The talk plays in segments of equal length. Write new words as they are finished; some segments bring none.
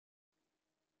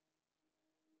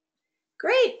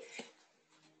Great.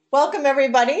 Welcome,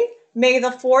 everybody. May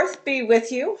the 4th be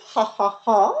with you. Ha, ha,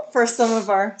 ha. For some of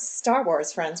our Star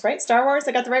Wars friends, right? Star Wars?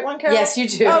 I got the right one, Carol? Yes, you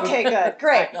do. Okay, good.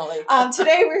 Great.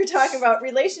 Today we're talking about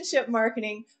relationship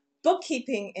marketing,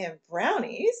 bookkeeping, and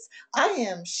brownies. I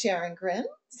am Sharon Grin,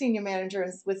 Senior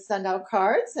Manager with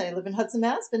SendOutCards, and I live in Hudson,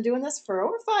 Mass. Been doing this for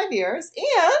over 5 years.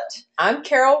 And I'm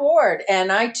Carol Ward,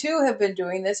 and I too have been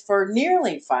doing this for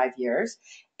nearly 5 years.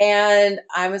 And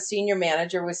I'm a Senior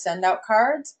Manager with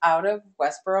SendOutCards out of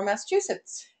Westboro,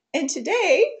 Massachusetts. And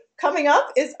today, coming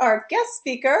up is our guest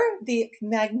speaker, the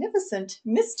magnificent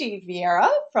Misty Vieira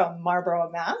from Marlborough,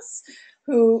 Mass.,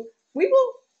 who we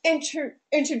will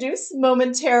introduce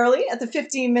momentarily at the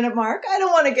 15-minute mark. I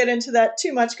don't want to get into that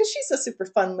too much because she's a super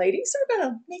fun lady, so we're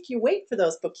going to make you wait for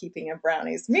those bookkeeping and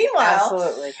brownies. Meanwhile,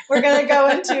 Absolutely. We're going to go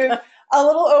into a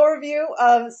little overview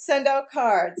of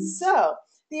SendOutCards. So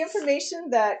the information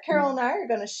that Carol and I are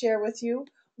going to share with you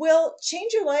will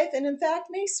change your life and, in fact,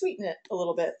 may sweeten it a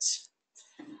little bit.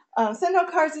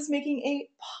 SendOutCards is making a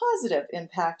positive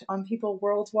impact on people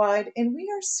worldwide, and we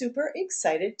are super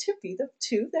excited to be the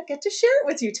two that get to share it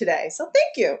with you today. So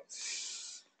thank you.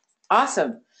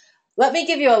 Awesome. Let me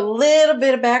give you a little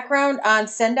bit of background on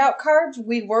SendOutCards.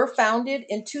 We were founded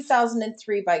in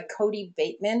 2003 by Cody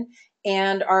Bateman,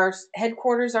 and our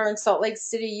headquarters are in Salt Lake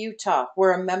City, Utah.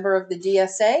 We're a member of the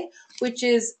DSA, which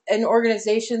is an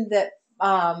organization that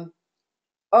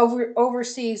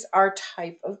oversees our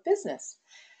type of business.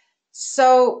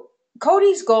 So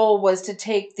Cody's goal was to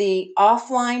take the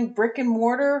offline brick and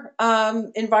mortar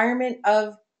environment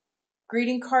of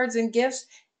greeting cards and gifts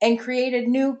and create a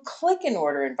new click and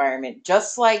order environment,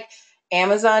 just like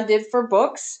Amazon did for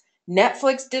books,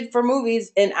 Netflix did for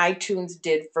movies, and iTunes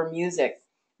did for music.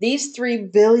 These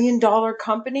 $3 billion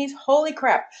companies, holy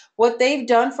crap, what they've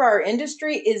done for our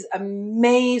industry is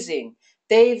amazing.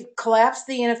 They've collapsed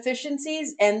the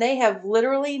inefficiencies and they have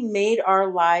literally made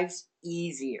our lives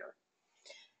easier.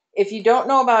 If you don't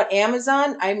know about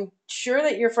Amazon, I'm sure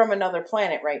that you're from another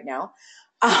planet right now.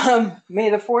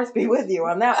 May the 4th be with you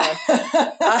on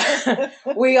that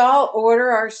one. We all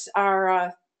order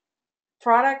our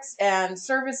products and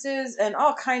services and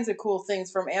all kinds of cool things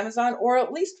from Amazon, or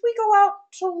at least we go out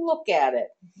to look at it.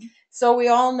 Mm-hmm. So we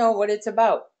all know what it's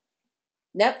about.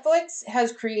 Netflix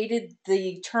has created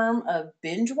the term of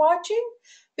binge watching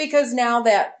because now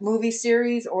that movie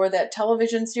series or that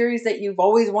television series that you've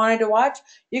always wanted to watch,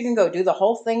 you can go do the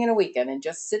whole thing in a weekend and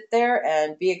just sit there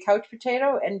and be a couch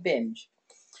potato and binge.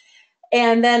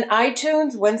 And then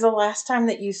iTunes, when's the last time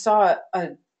that you saw a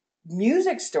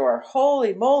music store?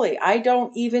 Holy moly, I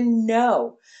don't even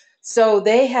know. So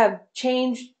they have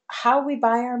changed how we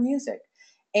buy our music.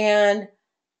 And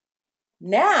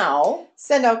now,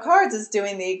 SendOutCards is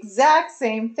doing the exact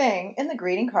same thing in the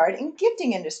greeting card and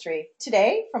gifting industry.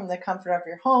 Today, from the comfort of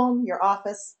your home, your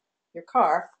office, your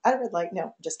car, at a red light,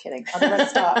 no, just kidding, on the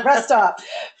rest stop,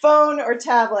 phone or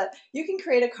tablet, you can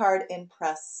create a card and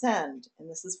press send. And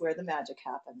this is where the magic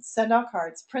happens.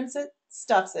 SendOutCards prints it,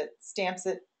 stuffs it, stamps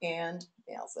it, and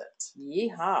mails it.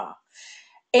 Yeehaw.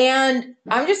 And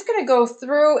I'm just going to go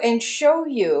through and show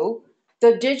you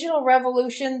the digital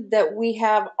revolution that we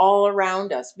have all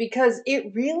around us, because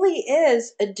it really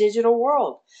is a digital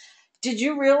world. Did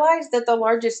you realize that the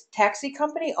largest taxi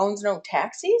company owns no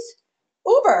taxis?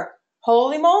 Uber.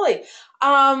 Holy moly.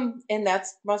 And that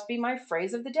must be my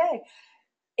phrase of the day.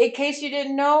 In case you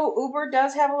didn't know, Uber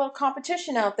does have a little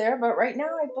competition out there, but right now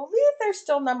I believe they're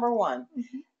still number one.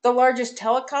 Mm-hmm. The largest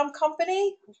telecom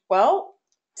company, well,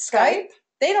 Skype,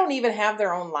 they don't even have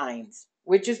their own lines,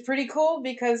 which is pretty cool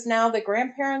because now the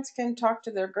grandparents can talk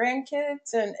to their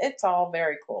grandkids and it's all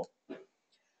very cool.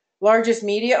 Largest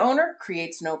media owner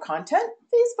creates no content.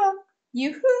 Facebook.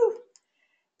 Yoo-hoo.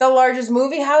 The largest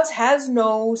movie house has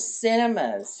no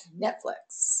cinemas.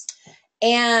 Netflix.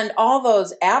 And all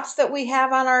those apps that we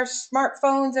have on our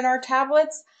smartphones and our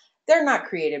tablets, they're not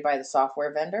created by the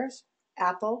software vendors.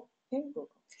 Apple and Google.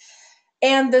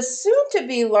 And the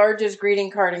soon-to-be largest greeting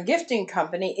card and gifting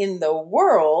company in the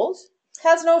world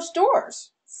has no stores.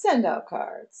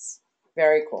 SendOutCards.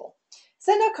 Very cool.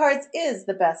 SendOutCards is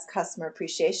the best customer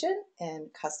appreciation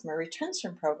and customer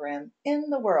retention program in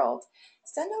the world.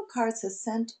 SendOutCards has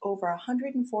sent over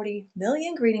 140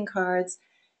 million greeting cards,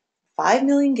 5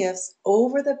 million gifts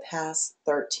over the past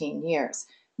 13 years.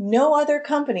 No other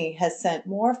company has sent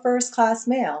more first-class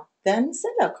mail than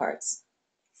SendOutCards.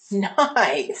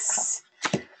 Nice.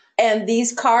 And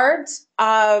these cards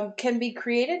can be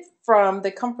created from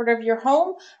the comfort of your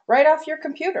home, right off your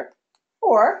computer.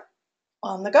 Or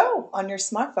on the go, on your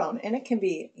smartphone. And it can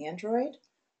be Android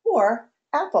or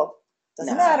Apple.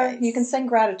 Doesn't matter. You can send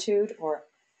gratitude or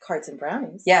Cards and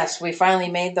Brownies. Yes, we finally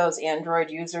made those Android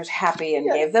users happy and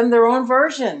Yes. gave them their own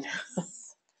version.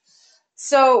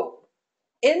 So,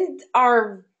 in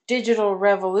our digital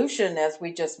revolution, as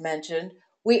we just mentioned,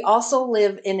 we also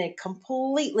live in a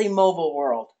completely mobile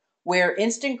world where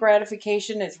instant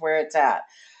gratification is where it's at.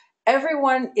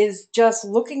 Everyone is just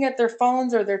looking at their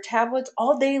phones or their tablets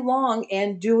all day long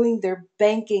and doing their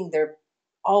banking, their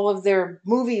all of their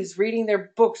movies, reading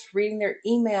their books, reading their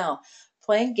email,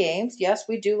 playing games. Yes,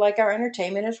 we do like our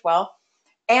entertainment as well.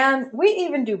 And we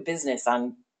even do business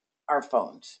on our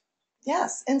phones.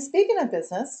 Yes, and speaking of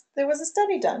business, there was a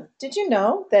study done. Did you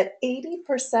know that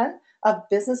 80% of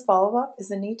business follow up is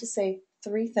the need to say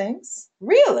three things?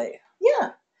 Really?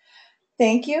 Yeah.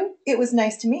 Thank you. It was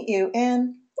nice to meet you.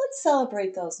 And let's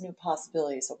celebrate those new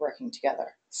possibilities of working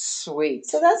together. Sweet.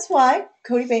 So that's why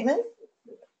Cody Bateman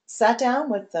sat down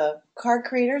with the card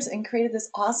creators and created this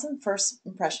awesome first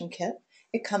impression kit.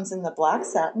 It comes in the black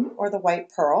satin or the white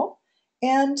pearl.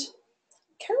 And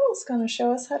Carol's going to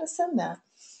show us how to send that.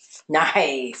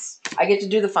 Nice. I get to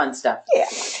do the fun stuff. Yeah.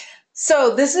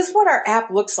 So this is what our app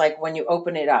looks like when you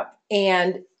open it up.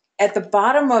 And at the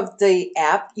bottom of the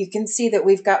app, you can see that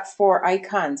we've got 4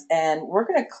 icons. And we're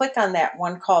going to click on that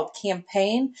one called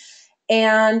Campaign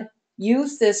and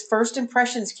use this first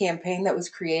impressions campaign that was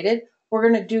created. We're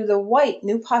going to do the white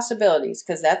New Possibilities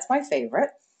because that's my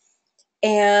favorite.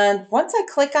 And once I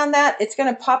click on that, it's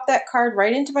going to pop that card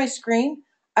right into my screen.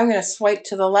 I'm going to swipe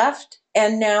to the left,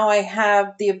 and now I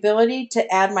have the ability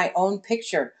to add my own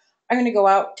picture. I'm going to go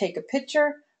out, take a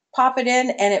picture, pop it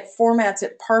in, and it formats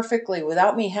it perfectly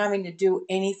without me having to do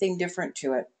anything different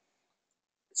to it.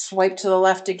 Swipe to the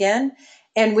left again,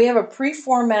 and we have a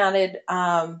pre-formatted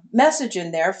message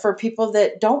in there for people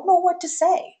that don't know what to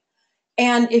say.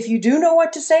 And if you do know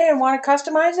what to say and want to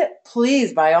customize it,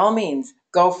 please, by all means,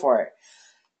 go for it.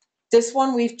 This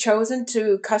one we've chosen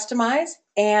to customize.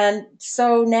 And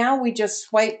so now we just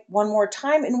swipe one more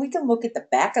time and we can look at the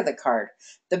back of the card.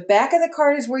 The back of the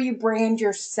card is where you brand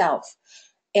yourself.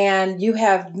 And you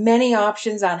have many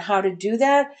options on how to do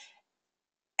that.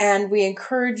 And we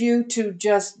encourage you to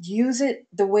just use it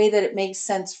the way that it makes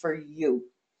sense for you.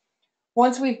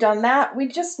 Once we've done that, we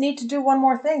just need to do one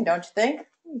more thing, don't you think?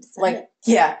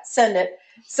 Send it.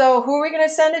 So who are we going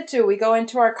to send it to? We go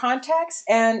into our contacts,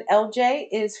 and LJ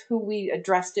is who we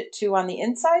addressed it to on the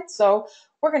inside. So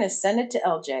we're going to send it to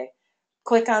LJ.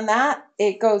 Click on that.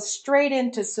 It goes straight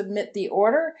in to submit the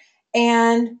order,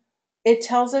 and it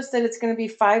tells us that it's going to be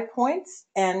 5 points,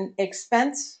 and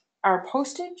expense, our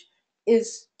postage,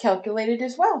 is calculated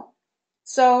as well.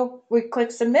 So we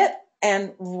click submit,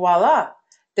 and voila.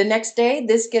 The next day,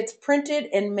 this gets printed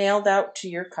and mailed out to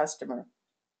your customer.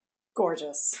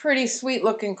 Gorgeous. Pretty sweet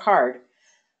looking card.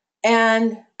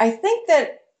 And I think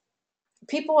that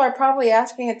people are probably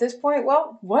asking at this point,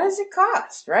 well, what does it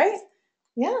cost, right?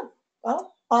 Yeah.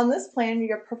 Well, on this plan,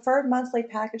 your preferred monthly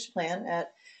package plan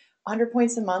at 100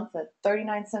 points a month at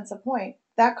 39 cents a point,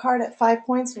 that card at 5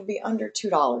 points will be under $2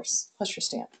 plus your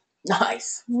stamp.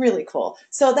 Nice. Really cool.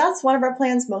 So that's one of our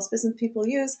plans most business people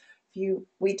use.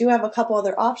 We do have a couple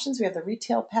other options. We have the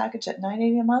retail package at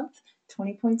 $9.80 a month,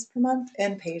 20 points per month,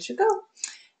 and pay as you go.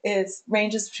 It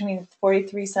ranges between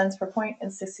 43 cents per point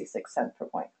and 66 cents per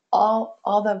point. All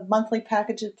the monthly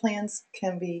package plans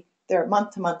they're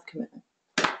month-to-month commitment.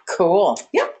 Cool.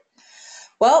 Yep.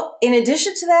 Well, in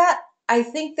addition to that, I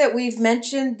think that we've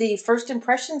mentioned the first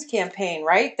impressions campaign,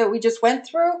 right? That we just went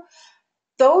through.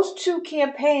 Those 2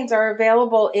 campaigns are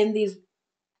available in these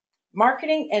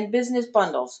marketing and business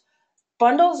bundles.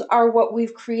 Bundles are what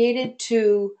we've created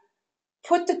to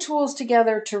put the tools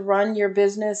together to run your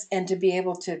business and to be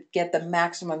able to get the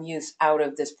maximum use out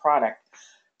of this product.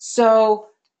 So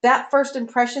that first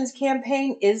impressions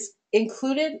campaign is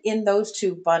included in those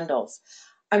 2 bundles.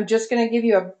 I'm just going to give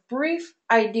you a brief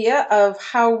idea of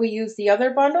how we use the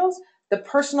other bundles. The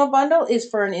personal bundle is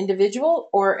for an individual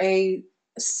or a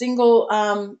single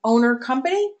owner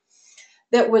company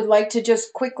that would like to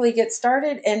just quickly get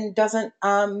started and doesn't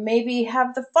maybe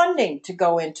have the funding to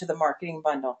go into the marketing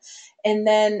bundle. And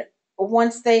then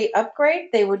once they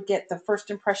upgrade, they would get the first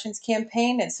impressions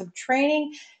campaign and some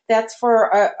training. That's for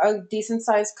a decent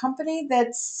sized company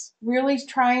that's really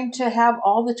trying to have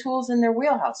all the tools in their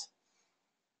wheelhouse.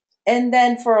 And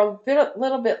then for a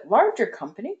little bit larger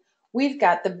company, we've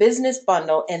got the business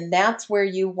bundle, and that's where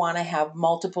you want to have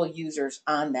multiple users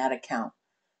on that account.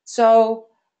 So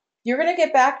you're going to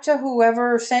get back to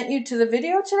whoever sent you to the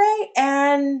video today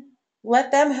and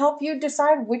let them help you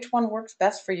decide which one works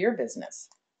best for your business.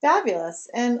 Fabulous.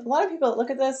 And a lot of people that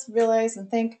look at this realize and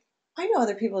think, I know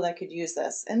other people that could use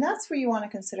this. And that's where you want to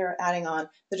consider adding on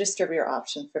the distributor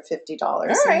option for $50. All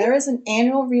And right. there is an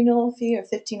annual renewal fee of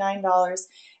 $59.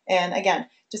 And again,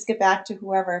 just get back to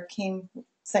whoever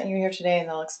sent you here today and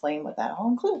they'll explain what that all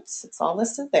includes. It's all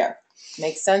listed there.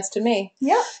 Makes sense to me.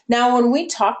 Yeah. Now, when we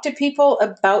talk to people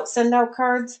about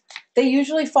SendOutCards, they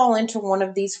usually fall into one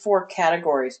of these 4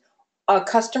 categories. A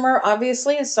customer,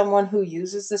 obviously, is someone who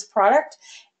uses this product.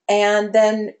 And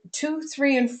then 2,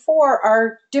 3, and 4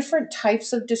 are different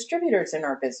types of distributors in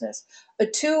our business. A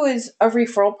 2 is a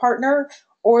referral partner,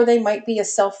 or they might be a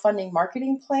self-funding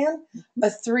marketing plan. A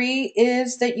 3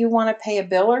 is that you want to pay a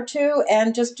bill or 2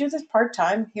 and just do this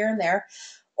part-time here and there.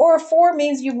 Or a 4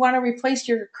 means you want to replace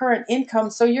your current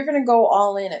income, so you're going to go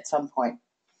all in at some point.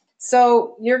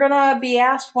 So you're going to be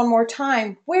asked one more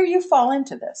time where you fall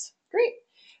into this. Great.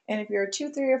 And if you're a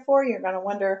 2, 3, or 4, you're going to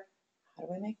wonder, how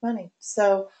do I make money?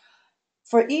 So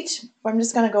for each, I'm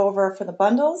just going to go over for the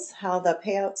bundles, how the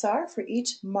payouts are. For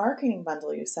each marketing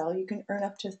bundle you sell, you can earn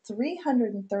up to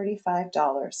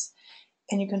 $335.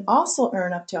 And you can also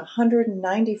earn up to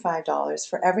 $195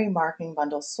 for every marketing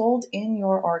bundle sold in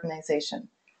your organization.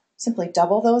 Simply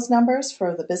double those numbers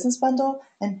for the business bundle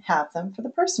and have them for the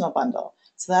personal bundle.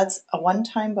 So that's a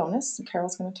one-time bonus. And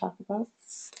Carol's going to talk about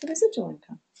the residual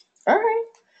income. All right.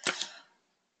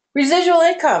 Residual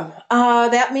income.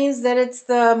 That means that it's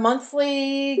the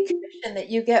monthly commission that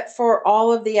you get for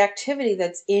all of the activity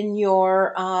that's in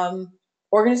your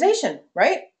organization,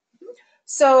 right?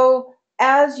 So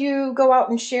as you go out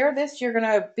and share this, you're going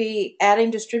to be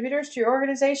adding distributors to your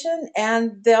organization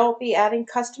and they'll be adding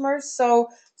customers. So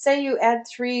say you add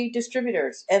 3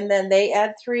 distributors and then they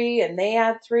add 3 and they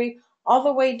add 3 all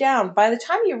the way down. By the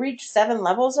time you reach 7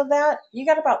 levels of that, you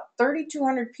got about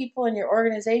 3,200 people in your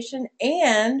organization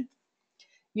and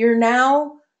you're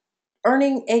now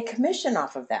earning a commission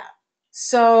off of that.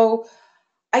 So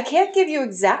I can't give you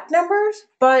exact numbers,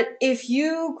 but if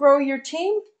you grow your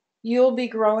team, you'll be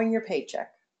growing your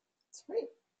paycheck. That's right.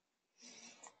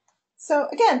 So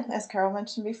again, as Carol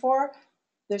mentioned before,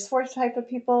 there's 4 types of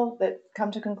people that come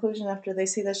to conclusion after they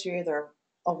see this. You're either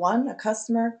a 1, a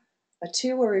customer, a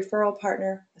 2, a referral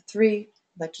partner, a 3, you'd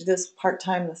like to do this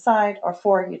part-time on the side, or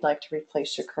 4, you'd like to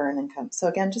replace your current income. So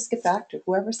again, just get back to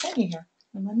whoever sent you here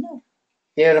and let them know.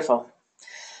 Beautiful.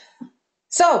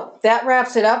 So that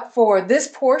wraps it up for this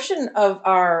portion of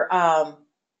our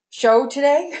show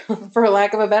today, for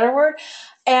lack of a better word.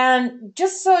 And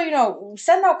just so you know,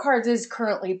 SendOutCards is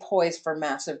currently poised for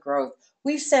massive growth.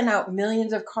 We've sent out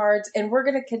millions of cards, and we're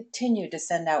going to continue to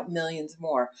send out millions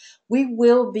more. We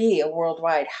will be a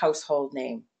worldwide household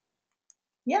name.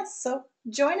 Yes, so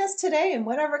join us today in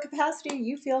whatever capacity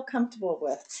you feel comfortable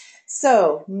with.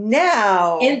 So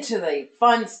now, Into the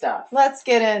fun stuff. Let's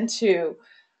get into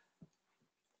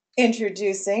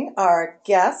introducing our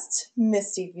guest,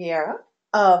 Misty Vieira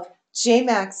of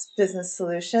JMax Business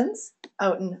Solutions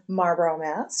out in Marlborough,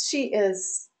 Mass. She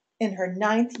is in her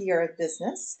 9th year of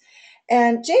business.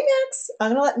 And JMax,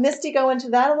 I'm going to let Misty go into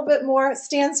that a little bit more,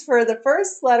 stands for the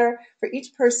first letter for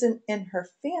each person in her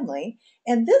family.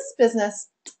 And this business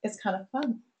is kind of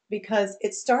fun because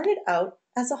it started out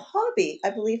as a hobby, I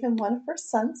believe, in one of her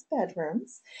son's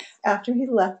bedrooms after he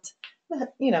left,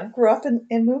 grew up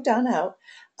and moved on out.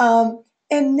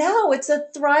 And now it's a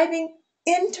thriving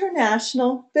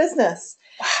international business.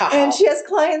 Wow. And she has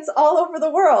clients all over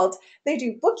the world. They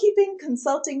do bookkeeping,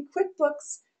 consulting,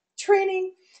 QuickBooks,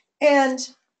 training, and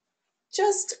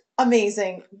just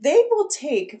amazing. They will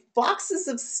take boxes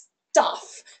of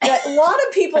stuff that a lot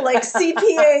of people like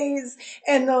CPAs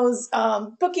and those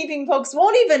bookkeeping folks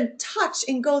won't even touch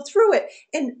and go through it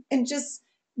and just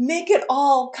make it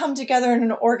all come together in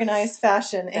an organized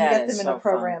fashion and get them in a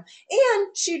program.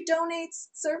 And she donates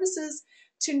services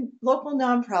to local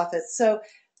nonprofits. So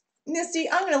Misty,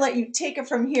 I'm going to let you take it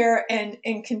from here and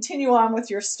continue on with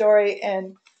your story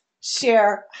and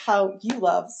share how you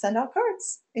love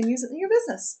SendOutCards and use it in your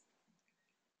business.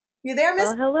 You there,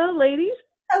 Misty? Well, hello, ladies.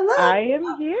 Hello. I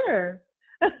am here.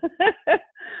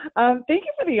 Thank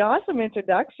you for the awesome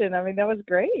introduction. I mean, that was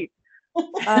great.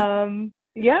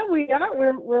 Yeah, we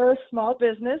are. We're a small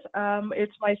business.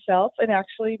 It's myself, and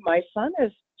actually my son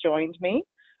has joined me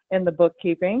in the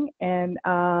bookkeeping. And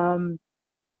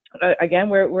again,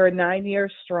 we're 9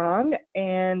 years strong,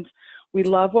 and we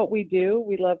love what we do.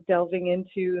 We love delving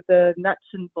into the nuts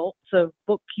and bolts of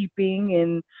bookkeeping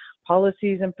and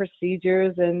policies and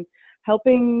procedures and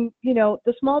helping,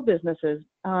 the small businesses.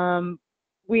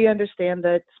 We understand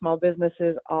that small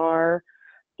businesses are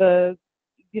the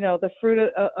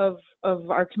fruit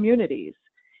of our communities.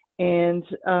 And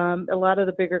a lot of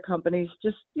the bigger companies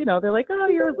just, they're like, oh,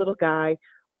 you're a little guy.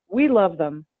 We love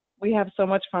them. We have so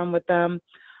much fun with them.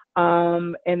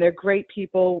 And they're great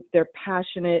people. They're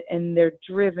passionate and they're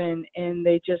driven, and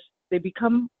they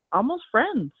become almost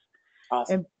friends.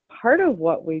 Awesome. And part of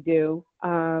what we do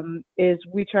is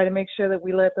we try to make sure that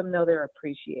we let them know they're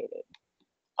appreciated.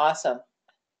 Awesome.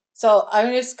 So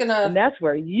I'm just going And to. that's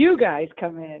where you guys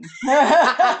come in.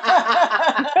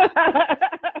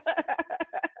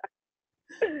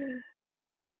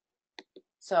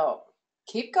 So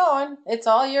keep going. It's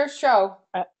all your show.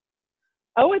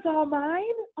 Oh, it's all mine?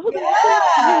 Oh,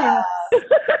 Yeah.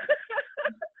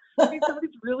 I mean,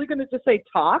 somebody's really going to just say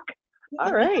talk?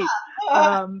 All right.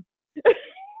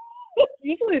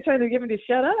 Usually they're trying to get me to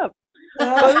shut up.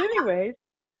 But anyways,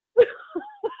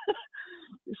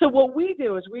 so what we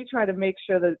do is we try to make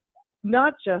sure that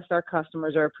not just our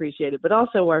customers are appreciated, but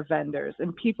also our vendors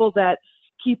and people that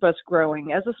keep us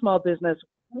growing. As a small business,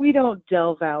 we don't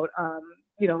delve out,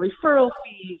 referral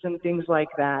fees and things like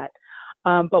that.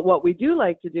 But what we do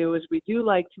like to do is we do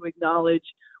like to acknowledge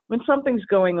when something's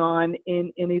going on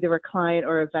in either a client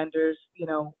or a vendor's,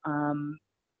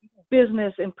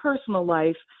 business and personal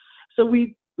life. So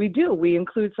we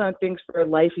include some things for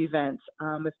life events,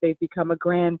 if they become a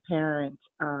grandparent,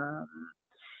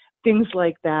 things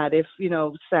like that. If,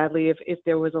 sadly, if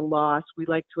there was a loss, we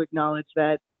like to acknowledge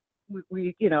that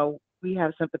we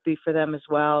have sympathy for them as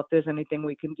well, if there's anything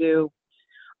we can do.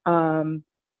 And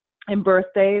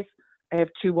birthdays, I have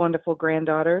 2 wonderful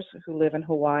granddaughters who live in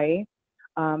Hawaii,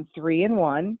 3 and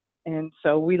 1. And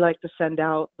so we like to send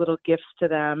out little gifts to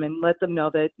them and let them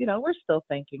know that, we're still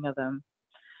thinking of them.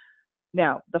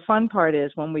 Now, the fun part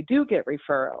is when we do get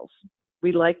referrals,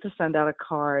 we like to send out a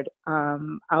card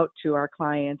out to our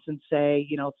clients and say,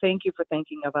 thank you for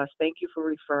thinking of us. Thank you for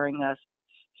referring us.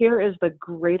 Here is the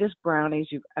greatest brownies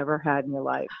you've ever had in your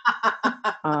life.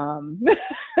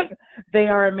 They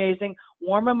are amazing.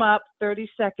 Warm them up 30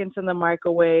 seconds in the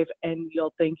microwave and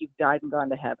you'll think you've died and gone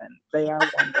to heaven. They are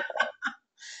wonderful.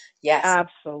 Yes.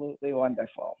 Absolutely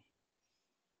wonderful.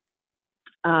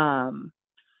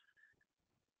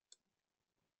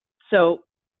 So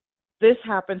this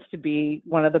happens to be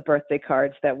one of the birthday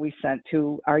cards that we sent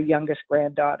to our youngest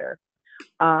granddaughter.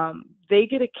 They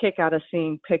get a kick out of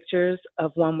seeing pictures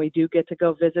of when we do get to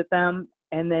go visit them,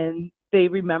 and then they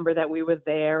remember that we were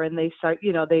there and they start,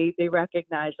 they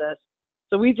recognize us.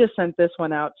 So we just sent this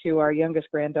one out to our youngest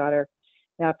granddaughter.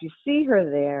 Now, if you see her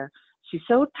there, she's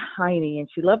so tiny and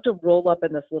she loved to roll up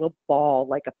in this little ball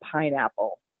like a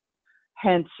pineapple,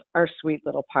 hence our sweet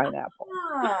little pineapple.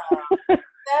 Oh,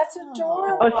 that's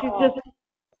adorable. Oh, she's just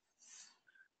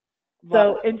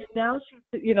so, and now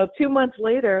she's, 2 months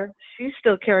later, she's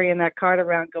still carrying that card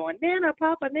around going, Nana,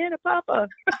 Papa, Nana, Papa.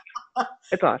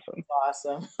 It's awesome.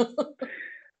 Awesome.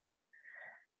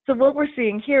 So what we're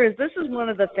seeing here is this is one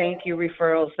of the thank you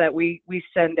referrals that we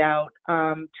send out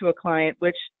to a client,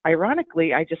 which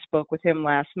ironically, I just spoke with him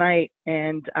last night,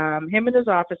 and him and his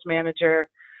office manager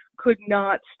could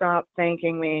not stop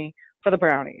thanking me for the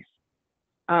brownies,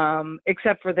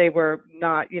 except for they were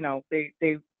not,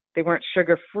 they weren't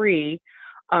sugar-free,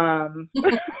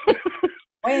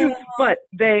 but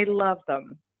they love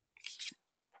them.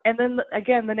 And then,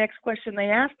 again, the next question they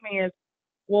asked me is,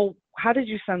 well, how did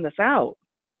you send this out?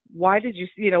 Why did you,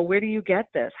 where do you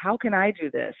get this? How can I do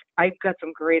this? I've got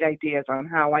some great ideas on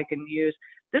how I can use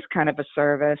this kind of a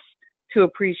service to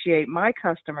appreciate my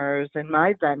customers and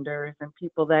my vendors and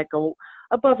people that go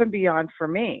above and beyond for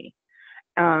me.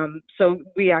 So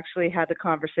we actually had the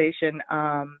conversation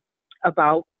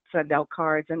about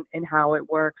SendOutCards and how it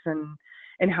works and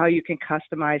how you can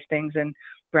customize things. And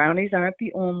brownies aren't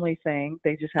the only thing.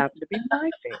 They just happen to be my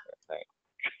favorite thing.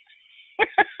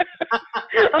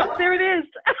 Oh, there it is.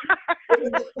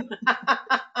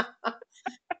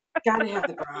 Gotta have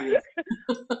the brownies.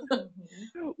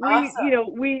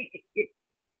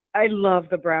 I love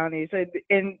the brownies.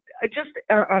 And just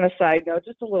on a side note,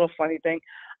 just a little funny thing.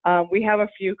 We have a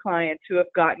few clients who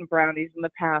have gotten brownies in the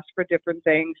past for different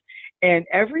things. And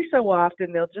every so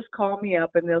often they'll just call me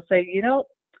up and they'll say,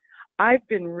 I've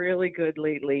been really good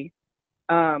lately.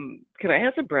 Can I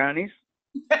have some brownies?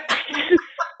 I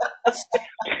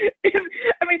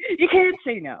mean, you can't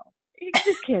say no. You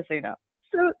just can't say no.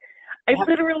 So I'm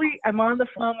on the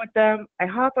phone with them. I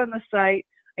hop on the site.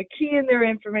 I key in their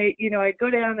information. I go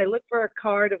down, I look for a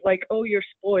card of like, oh, you're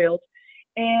spoiled.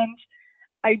 And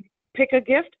I pick a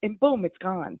gift and boom, it's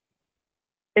gone.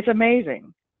 It's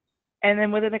amazing. And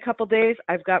then within a couple days,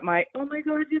 I've got my, oh my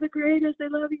God, you're the greatest. I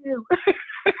love you.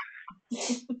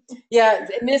 Yeah,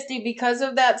 Misty, because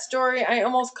of that story, I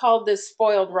almost called this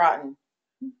spoiled rotten.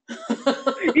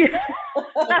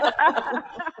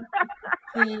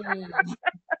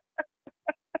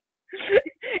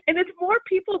 And it's more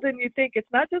people than you think.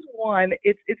 It's not just one.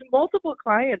 It's multiple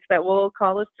clients that will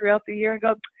call us throughout the year and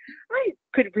go, I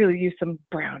could really use some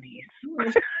brownies.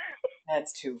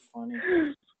 That's too funny.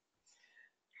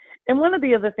 And one of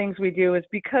the other things we do is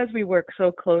because we work so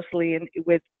closely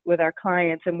with our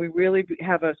clients and we really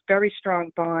have a very strong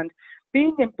bond,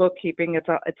 being in bookkeeping,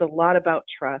 it's a lot about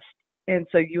trust. And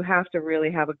so you have to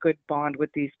really have a good bond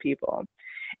with these people.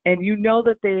 And you know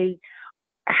that they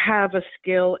have a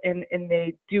skill and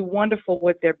they do wonderful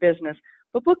with their business,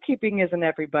 but bookkeeping isn't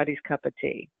everybody's cup of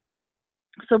tea.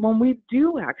 So when we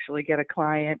do actually get a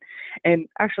client, and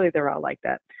actually they're all like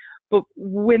that, but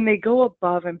when they go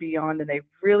above and beyond and they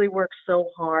really work so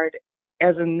hard,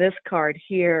 as in this card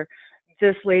here,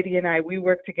 this lady and we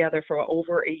worked together for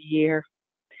over a year,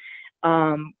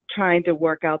 trying to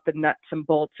work out the nuts and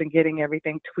bolts and getting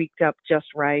everything tweaked up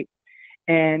just right.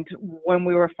 And when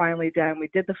we were finally done, we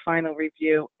did the final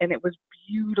review, and it was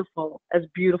beautiful as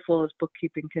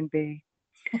bookkeeping can be.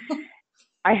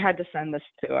 I had to send this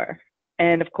to her.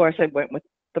 And of course, I went with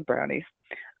the brownies.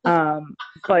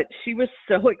 But she was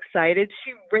so excited.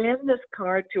 She ran this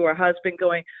card to her husband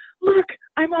going, look,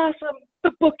 I'm awesome.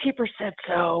 The bookkeeper said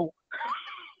so.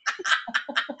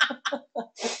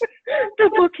 The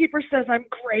bookkeeper says I'm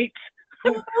great.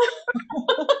 And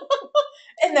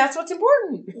that's what's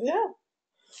important. Yeah.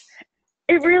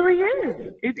 It really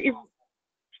is.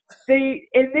 They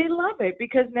love it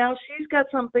because now she's got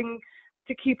something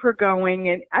to keep her going.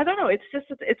 And I don't know,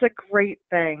 it's a great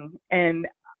thing. And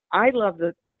I love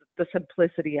the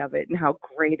simplicity of it and how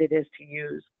great it is to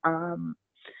use.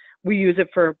 We use it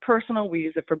for personal, we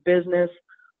use it for business.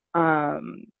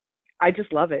 I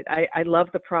just love it. I love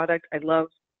the product. I love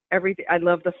everything. I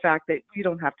love the fact that you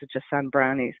don't have to just send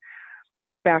brownies.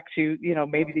 Back to,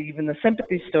 maybe even the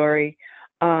sympathy story.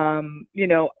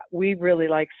 We really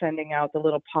like sending out the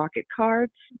little pocket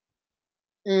cards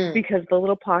because the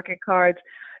little pocket cards,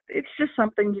 it's just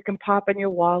something you can pop in your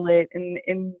wallet and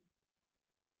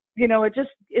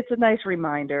it's a nice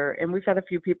reminder. And we've had a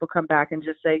few people come back and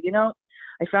just say, I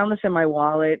found this in my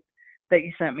wallet that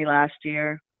you sent me last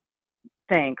year.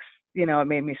 Thanks. It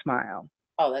made me smile.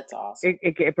 Oh, that's awesome.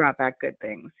 It brought back good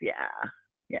things. Yeah.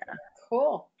 Yeah.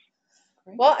 Cool.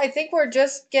 Well, I think we're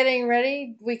just getting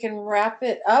ready. We can wrap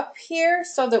it up here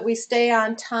so that we stay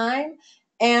on time.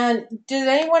 And did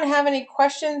anyone have any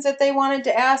questions that they wanted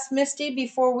to ask Misty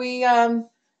before we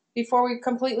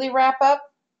completely wrap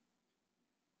up?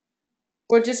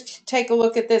 We'll just take a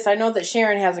look at this. I know that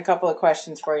Sharon has a couple of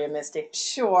questions for you, Misty.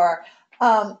 Sure.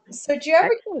 So do you ever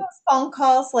get those phone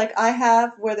calls like I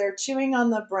have where they're chewing on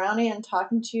the brownie and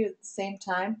talking to you at the same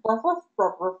time?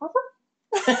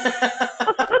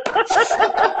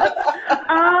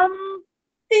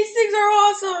 These things are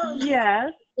awesome.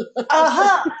 Yes.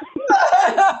 Uh-huh.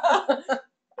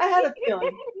 I had a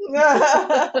feeling.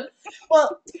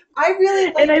 Well, I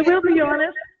really like and I will be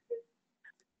honest,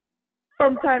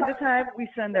 from time to time, we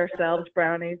send ourselves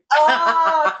brownies.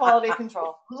 Quality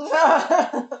control.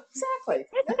 Exactly.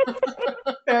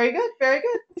 Very good. Very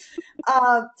good.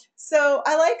 So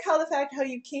I like how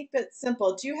you keep it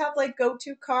simple. Do you have like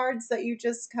go-to cards that you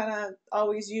just kind of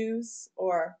always use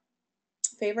or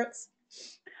favorites?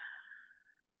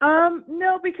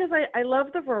 No, because I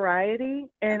love the variety,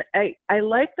 and I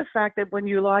like the fact that when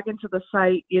you log into the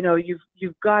site,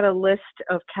 you've got a list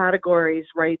of categories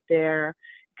right there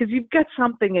because you've got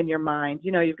something in your mind.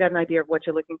 You've got an idea of what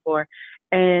you're looking for,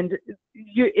 and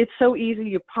it's so easy.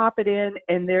 You pop it in,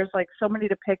 and there's like so many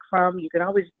to pick from. You can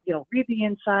always read the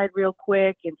inside real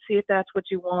quick and see if that's what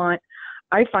you want.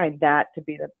 I find that to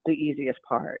be the easiest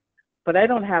part, but I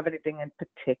don't have anything in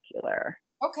particular.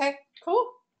 Okay,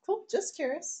 cool. Cool. Just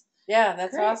curious. Yeah,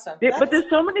 that's awesome. But there's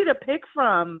so many to pick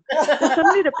from.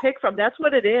 That's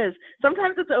what it is.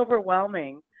 Sometimes it's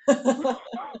overwhelming.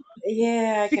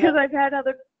 Yeah. Because I've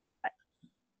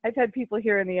had people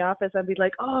here in the office. I'd be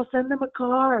like, oh, send them a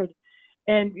card.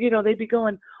 And, they'd be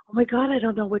going, oh my God, I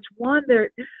don't know which one.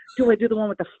 Do I do the one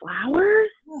with the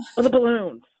flowers or the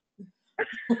balloons?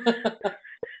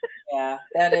 Yeah,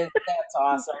 that's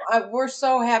awesome. We're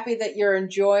so happy that you're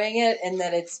enjoying it and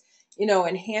that it's,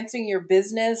 enhancing your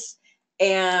business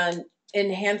and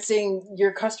enhancing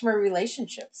your customer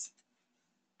relationships.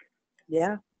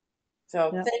 Yeah.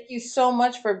 So Thank you so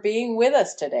much for being with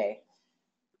us today.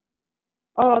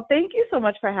 Oh, thank you so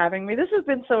much for having me. This has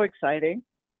been so exciting.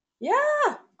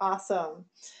 Yeah. Awesome.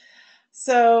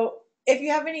 So if you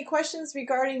have any questions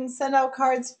regarding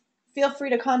SendOutCards, feel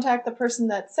free to contact the person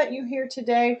that sent you here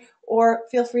today, or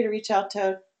feel free to reach out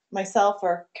to myself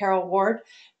or Carol Ward.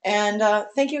 And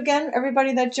thank you again,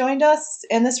 everybody that joined us.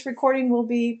 And this recording will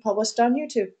be published on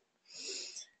YouTube.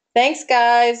 Thanks,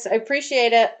 guys. I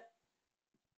appreciate it.